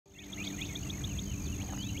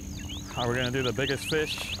Are we gonna do the biggest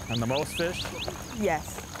fish and the most fish?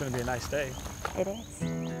 Yes. It's gonna be a nice day. It is.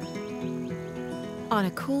 On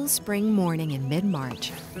a cool spring morning in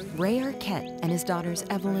mid-March, Ray Arquette and his daughters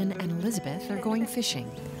Evelyn and Elizabeth are going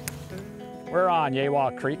fishing. We're on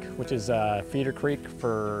Yawa Creek, which is a feeder creek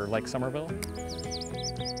for Lake Somerville.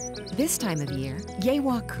 This time of year,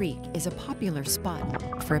 Yawa Creek is a popular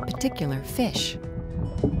spot for a particular fish.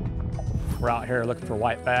 We're out here looking for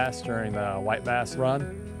white bass during the white bass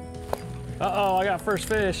run. Uh-oh, I got first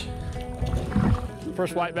fish.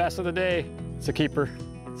 First white bass of the day. It's a keeper.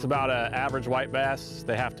 It's about an average white bass.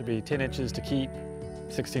 They have to be 10 inches to keep.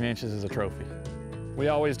 16 inches is a trophy. We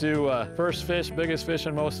always do first fish, biggest fish,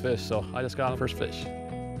 and most fish, so I just got a first fish.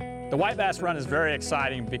 The white bass run is very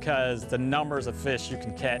exciting because the numbers of fish you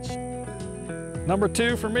can catch. Number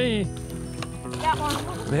 2 for me. That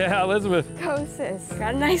one. Yeah, Elizabeth. Go, sis.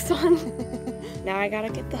 Got a nice one. Now I gotta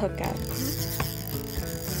get the hook out.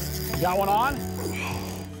 Got one on?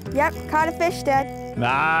 Yep, caught a fish, Dad.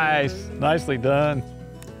 Nice. Nicely done.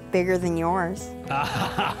 Bigger than yours.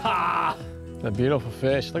 The beautiful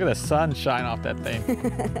fish. Look at the sun shine off that thing.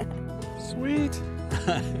 Sweet.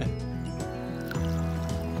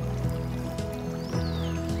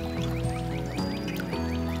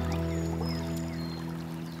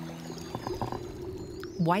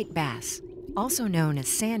 White bass, also known as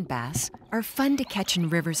sand bass, are fun to catch in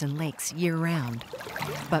rivers and lakes year-round.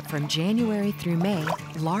 But from January through May,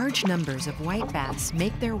 large numbers of white bass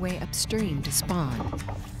make their way upstream to spawn.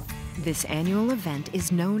 This annual event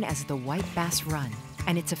is known as the White Bass Run,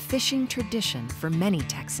 and it's a fishing tradition for many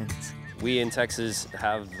Texans. We in Texas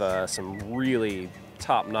have some really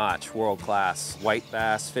top-notch, world-class white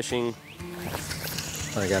bass fishing.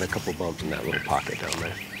 I got a couple bumps in that little pocket down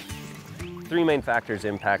there. 3 main factors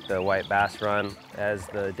impact the white bass run. As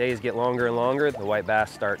the days get longer and longer, the white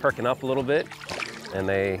bass start perking up a little bit, and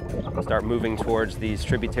they start moving towards these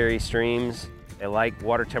tributary streams. They like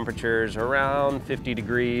water temperatures around 50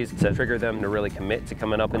 degrees to trigger them to really commit to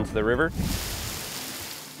coming up into the river.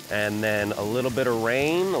 And then a little bit of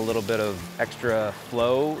rain, a little bit of extra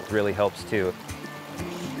flow really helps too.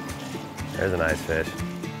 There's a nice fish.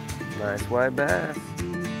 Nice white bass.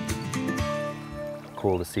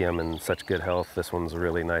 Cool to see them in such good health. This one's a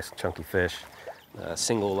really nice chunky fish. A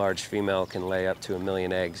single large female can lay up to 1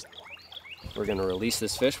 million eggs. We're gonna release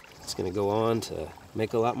this fish. It's gonna go on to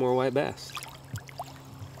make a lot more white bass.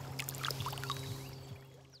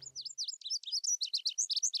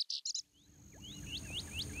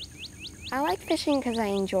 I like fishing because I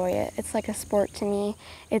enjoy it. It's like a sport to me.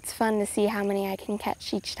 It's fun to see how many I can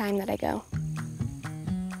catch each time that I go.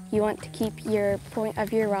 You want to keep your point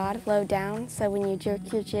of your rod low down, so when you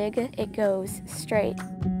jerk your jig, it goes straight.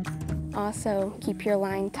 Also, keep your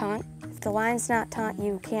line taut. If the line's not taut,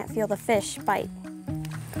 you can't feel the fish bite.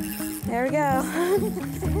 There we go.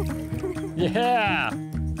 Yeah.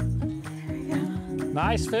 There we go.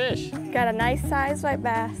 Nice fish. Got a nice sized white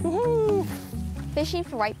bass. Woohoo! Fishing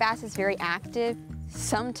for white bass is very active.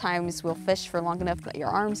 Sometimes we'll fish for long enough that your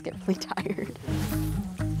arms get really tired.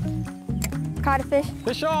 Caught a fish.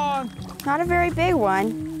 Fish on. Not a very big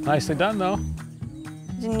one. Nicely done, though.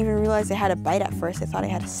 Didn't even realize I had a bite at first. I thought I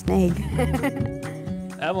had a snag.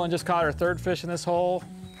 Evelyn just caught her 3rd fish in this hole.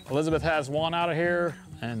 Elizabeth has 1 out of here,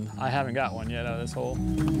 and I haven't got one yet out of this hole.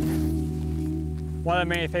 One of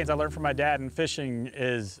the main things I learned from my dad in fishing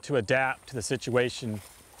is to adapt to the situation.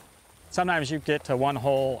 Sometimes you get to one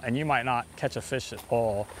hole and you might not catch a fish at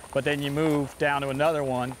all, but then you move down to another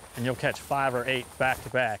one and you'll catch 5 or 8 back to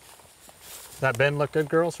back. Does that bend look good,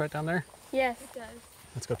 girls, right down there? Yes, it does.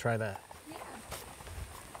 Let's go try that.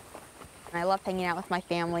 I love hanging out with my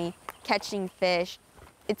family, catching fish.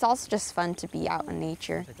 It's also just fun to be out in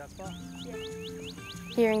nature. Take that spot.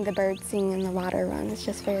 Hearing the birds sing and the water run is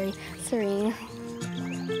just very serene.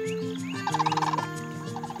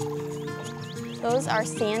 Those are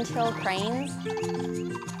sandhill cranes.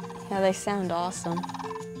 Yeah, they sound awesome.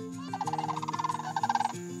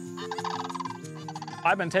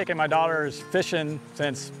 I've been taking my daughters fishing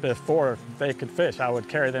since before they could fish. I would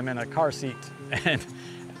carry them in a car seat and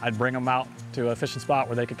I'd bring them out to a fishing spot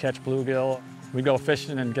where they could catch bluegill. We'd go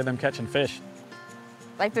fishing and get them catching fish.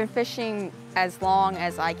 I've been fishing as long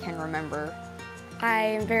as I can remember. I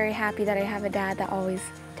am very happy that I have a dad that always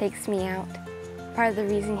takes me out. Part of the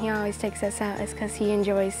reason he always takes us out is because he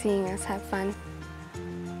enjoys seeing us have fun.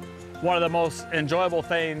 One of the most enjoyable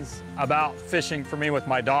things about fishing for me with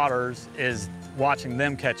my daughters is watching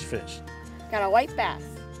them catch fish. Got a white bass.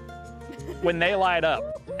 When they light up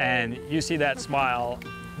and you see that smile,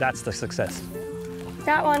 that's the success.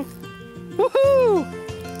 Got one.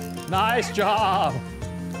 Woohoo! Nice job.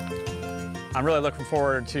 I'm really looking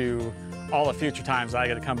forward to all the future times I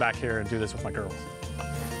get to come back here and do this with my girls.